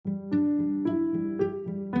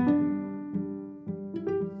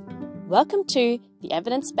Welcome to the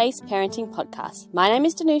Evidence-Based Parenting Podcast. My name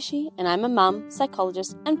is Danushi and I'm a mum,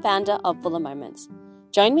 psychologist and founder of Fuller Moments.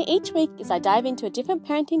 Join me each week as I dive into a different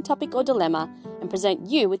parenting topic or dilemma and present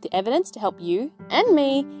you with the evidence to help you and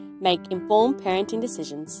me make informed parenting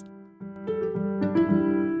decisions.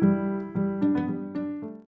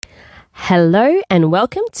 Hello and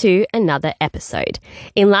welcome to another episode.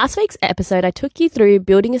 In last week's episode, I took you through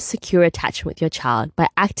building a secure attachment with your child by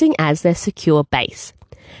acting as their secure base,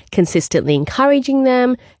 consistently encouraging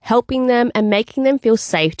them, helping them, and making them feel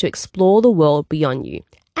safe to explore the world beyond you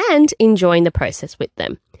and enjoying the process with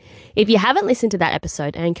them. If you haven't listened to that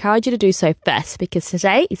episode, I encourage you to do so first because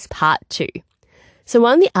today is part 2. So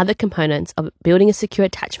one of the other components of building a secure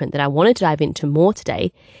attachment that I wanted to dive into more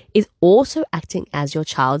today is also acting as your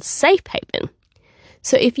child's safe haven.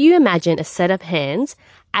 So if you imagine a set of hands,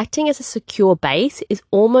 acting as a secure base is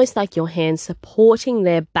almost like your hands supporting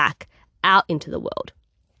their back out into the world.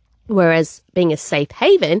 Whereas being a safe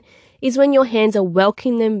haven is when your hands are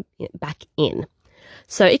welcoming them back in.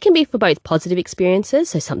 So it can be for both positive experiences,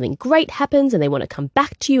 so something great happens and they want to come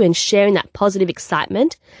back to you and share in that positive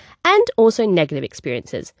excitement, and also negative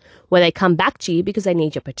experiences, where they come back to you because they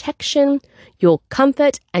need your protection, your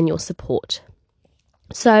comfort, and your support.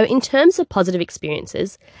 So in terms of positive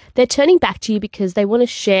experiences, they're turning back to you because they want to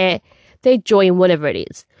share their joy in whatever it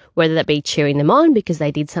is, whether that be cheering them on because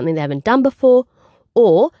they did something they haven't done before,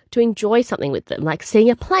 or to enjoy something with them, like seeing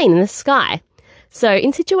a plane in the sky. So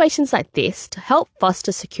in situations like this, to help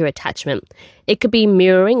foster secure attachment, it could be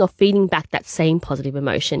mirroring or feeding back that same positive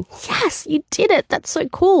emotion. Yes, you did it. That's so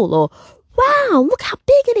cool. Or, wow, look how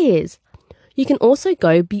big it is. You can also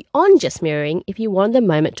go beyond just mirroring if you want the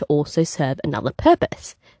moment to also serve another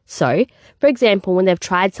purpose. So, for example, when they've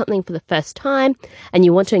tried something for the first time and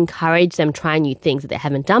you want to encourage them trying new things that they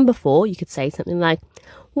haven't done before, you could say something like,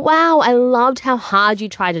 wow, I loved how hard you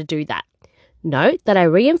tried to do that. Note that I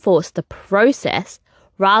reinforce the process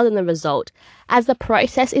rather than the result, as the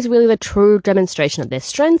process is really the true demonstration of their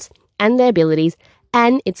strengths and their abilities,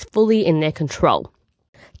 and it's fully in their control.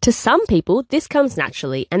 To some people, this comes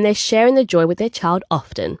naturally and they're sharing the joy with their child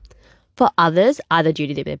often. For others, either due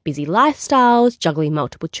to their busy lifestyles, juggling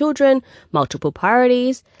multiple children, multiple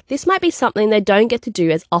priorities, this might be something they don't get to do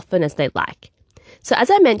as often as they'd like. So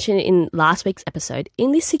as I mentioned in last week's episode,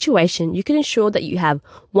 in this situation, you can ensure that you have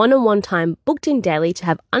one-on-one time booked in daily to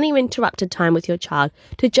have uninterrupted time with your child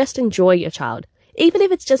to just enjoy your child, even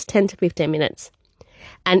if it's just 10 to 15 minutes.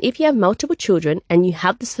 And if you have multiple children and you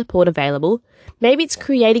have the support available, maybe it's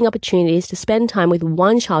creating opportunities to spend time with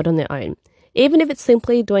one child on their own, even if it's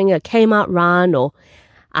simply doing a Kmart run or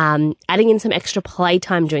adding in some extra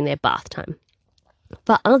playtime during their bath time.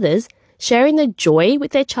 For others, sharing the joy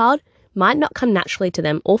with their child might not come naturally to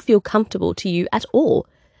them or feel comfortable to you at all.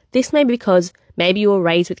 This may be because maybe you were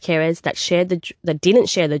raised with carers that didn't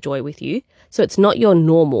share the joy with you, so it's not your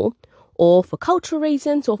normal, or for cultural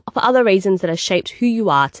reasons or for other reasons that have shaped who you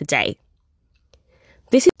are today.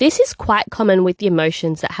 This is quite common with the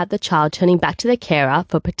emotions that have the child turning back to their carer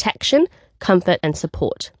for protection, comfort, and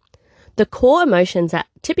support. The core emotions that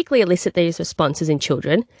typically elicit these responses in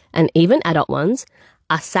children, and even adult ones,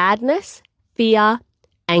 are sadness, fear,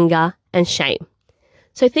 anger, and shame.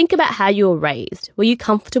 So think about how you were raised. Were you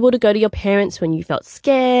comfortable to go to your parents when you felt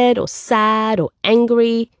scared or sad or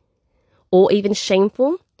angry or even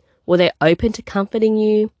shameful? Were they open to comforting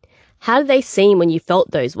you? How did they seem when you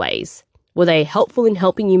felt those ways? Were they helpful in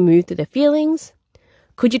helping you move through the feelings?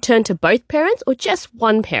 Could you turn to both parents or just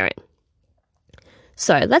one parent?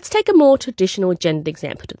 So let's take a more traditional gendered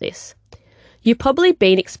example to this. You've probably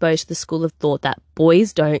been exposed to the school of thought that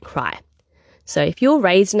boys don't cry. So if you were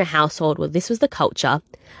raised in a household where this was the culture,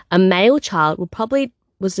 a male child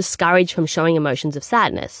was discouraged from showing emotions of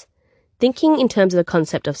sadness. Thinking in terms of the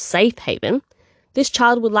concept of safe haven, this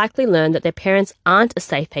child would likely learn that their parents aren't a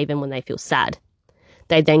safe haven when they feel sad.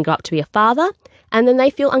 They then grow up to be a father, and then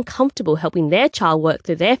they feel uncomfortable helping their child work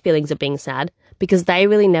through their feelings of being sad because they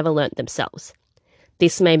really never learnt themselves.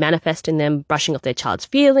 This may manifest in them brushing off their child's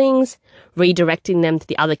feelings, redirecting them to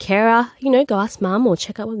the other carer, go ask mum or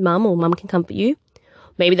check out with mum or mum can comfort you.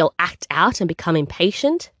 Maybe they'll act out and become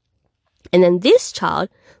impatient. And then this child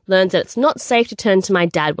learns that it's not safe to turn to my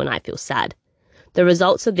dad when I feel sad. The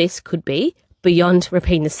results of this could be, beyond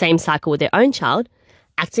repeating the same cycle with their own child,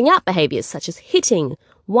 acting out behaviours such as hitting,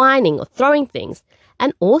 whining or throwing things,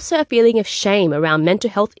 and also a feeling of shame around mental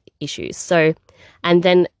health issues. And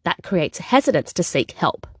then that creates a hesitance to seek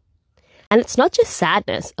help. And it's not just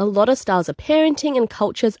sadness. A lot of styles of parenting and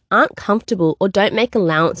cultures aren't comfortable or don't make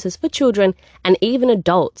allowances for children and even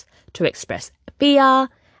adults to express fear,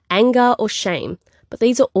 anger, or shame, but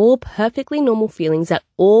these are all perfectly normal feelings that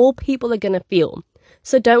all people are going to feel.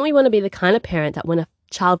 So don't we want to be the kind of parent that when a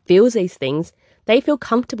child feels these things, they feel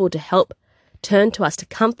comfortable to help turn to us to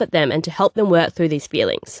comfort them and to help them work through these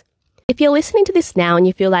feelings? If you're listening to this now and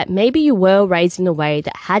you feel like maybe you were raised in a way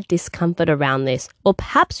that had discomfort around this, or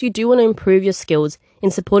perhaps you do want to improve your skills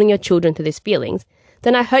in supporting your children through these feelings,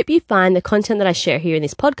 then I hope you find the content that I share here in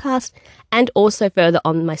this podcast and also further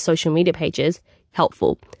on my social media pages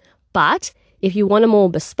helpful. But if you want a more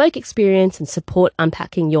bespoke experience and support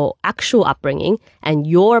unpacking your actual upbringing and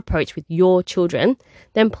your approach with your children,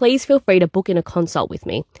 then please feel free to book in a consult with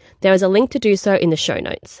me. There is a link to do so in the show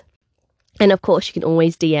notes. And of course, you can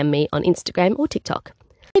always DM me on Instagram or TikTok.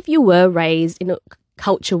 If you were raised in a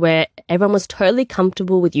culture where everyone was totally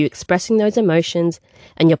comfortable with you expressing those emotions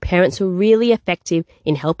and your parents were really effective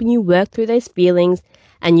in helping you work through those feelings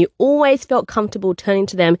and you always felt comfortable turning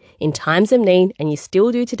to them in times of need and you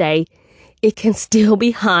still do today, it can still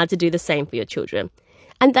be hard to do the same for your children.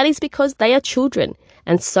 And that is because they are children.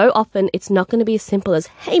 And so often it's not going to be as simple as,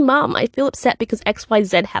 hey mom, I feel upset because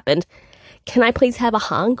XYZ happened. Can I please have a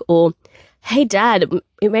hug? Or, hey dad,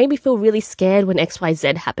 it made me feel really scared when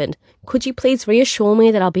XYZ happened. Could you please reassure me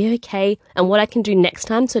that I'll be okay and what I can do next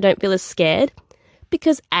time so I don't feel as scared?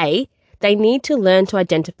 Because A, they need to learn to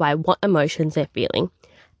identify what emotions they're feeling.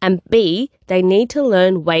 And B, they need to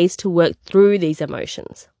learn ways to work through these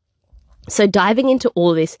emotions. So diving into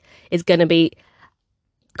all this is going to be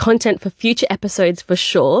content for future episodes for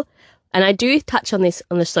sure. And I do touch on this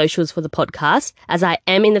on the socials for the podcast, as I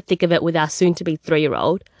am in the thick of it with our soon-to-be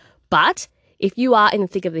 3-year-old. But if you are in the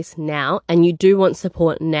thick of this now and you do want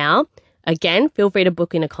support now, again, feel free to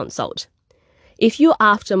book in a consult. If you're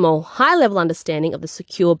after more high-level understanding of the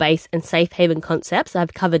secure base and safe haven concepts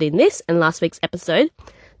I've covered in this and last week's episode,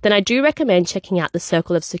 then I do recommend checking out the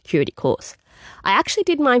Circle of Security course. I actually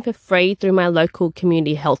did mine for free through my local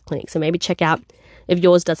community health clinic, so maybe check out if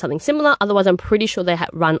yours does something similar. Otherwise, I'm pretty sure they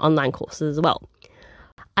run online courses as well.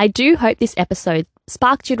 I do hope this episode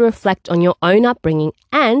sparked you to reflect on your own upbringing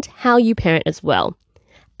and how you parent as well.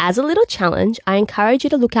 As a little challenge, I encourage you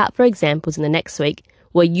to look out for examples in the next week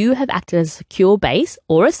where you have acted as a secure base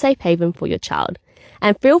or a safe haven for your child.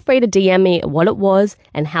 And feel free to DM me what it was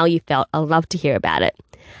and how you felt. I'd love to hear about it.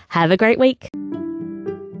 Have a great week.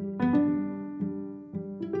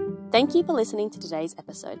 Thank you for listening to today's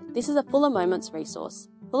episode. This is a Fuller Moments resource.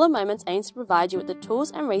 Fuller Moments aims to provide you with the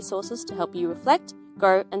tools and resources to help you reflect,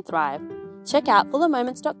 grow, and thrive. Check out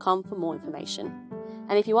fullermoments.com for more information.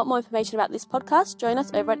 And if you want more information about this podcast, join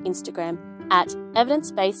us over at Instagram at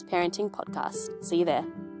Evidence-Based Parenting Podcast. See you there.